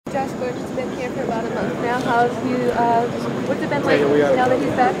Josh Gordon's been here for about a month now. What's it been like now that he's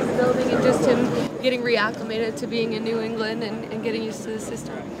back in the building and just him getting reacclimated to being in New England and getting used to the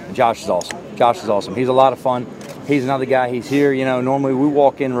system? Josh is awesome. Josh is awesome. He's a lot of fun. He's another guy. He's here. Normally we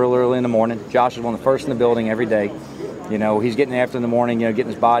walk in real early in the morning. Josh is one of the first in the building every day. He's getting after in the morning, getting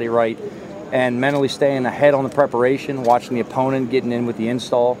his body right and mentally staying ahead on the preparation, watching the opponent, getting in with the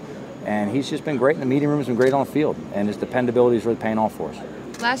install. And he's just been great in the meeting rooms and great on the field. And his dependability is really paying off for us.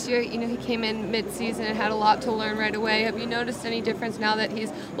 Last year, he came in mid-season and had a lot to learn right away. Have you noticed any difference now that he's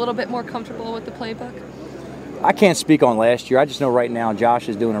a little bit more comfortable with the playbook? I can't speak on last year. I just know right now Josh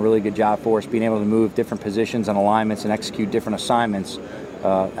is doing a really good job for us, being able to move different positions and alignments and execute different assignments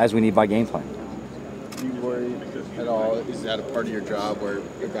as we need by game plan. Do you worry at all? Is that a part of your job where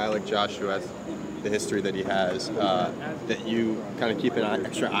a guy like Josh, who has the history that he has, that you kind of keep an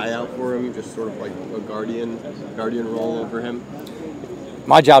extra eye out for him, just sort of like a guardian role over him?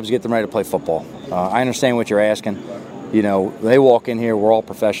 My job is to get them ready to play football. I understand what you're asking. They walk in here, we're all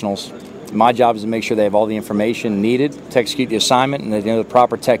professionals. My job is to make sure they have all the information needed to execute the assignment and they know the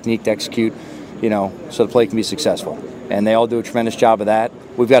proper technique to execute, so the play can be successful. And they all do a tremendous job of that.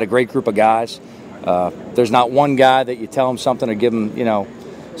 We've got a great group of guys. There's not one guy that you tell them something or give them,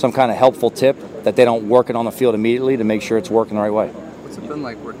 some kind of helpful tip that they don't work it on the field immediately to make sure it's working the right way. What's it been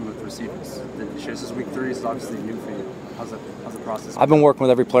like working with receivers? This is week 3, so obviously new for you. How's the process? I've been working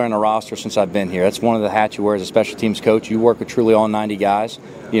with every player on the roster since I've been here. That's one of the hats you wear as a special teams coach. You work with truly all 90 guys,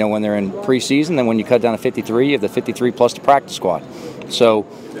 when they're in preseason. Then when you cut down to 53, you have the 53 plus the practice squad. So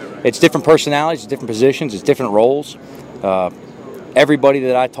it's different personalities, it's different positions, it's different roles. Everybody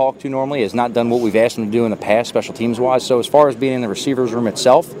that I talk to normally has not done what we've asked them to do in the past, special teams-wise. So as far as being in the receivers room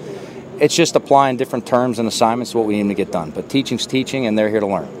itself, it's just applying different terms and assignments to what we need to get done. But teaching's teaching, and they're here to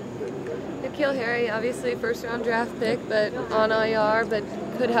learn. N'Keal Harry, obviously first-round draft pick, but on IR, but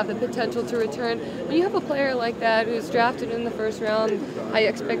could have the potential to return. When you have a player like that who's drafted in the first round, high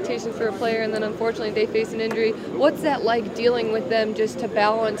expectations for a player, and then unfortunately they face an injury, what's that like dealing with them just to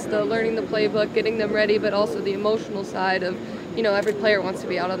balance the learning the playbook, getting them ready, but also the emotional side of, every player wants to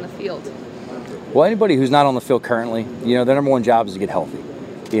be out on the field? Well, anybody who's not on the field currently, their number one job is to get healthy.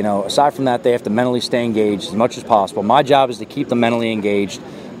 Aside from that, they have to mentally stay engaged as much as possible. My job is to keep them mentally engaged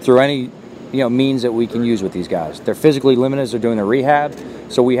through any means that we can use with these guys. They're physically limited as they're doing their rehab,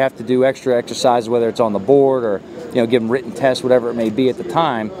 so we have to do extra exercises, whether it's on the board or give them written tests, whatever it may be at the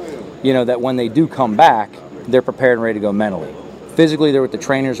time, that when they do come back, they're prepared and ready to go mentally. Physically, they're with the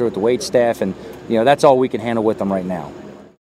trainers or with the weight staff, and that's all we can handle with them right now.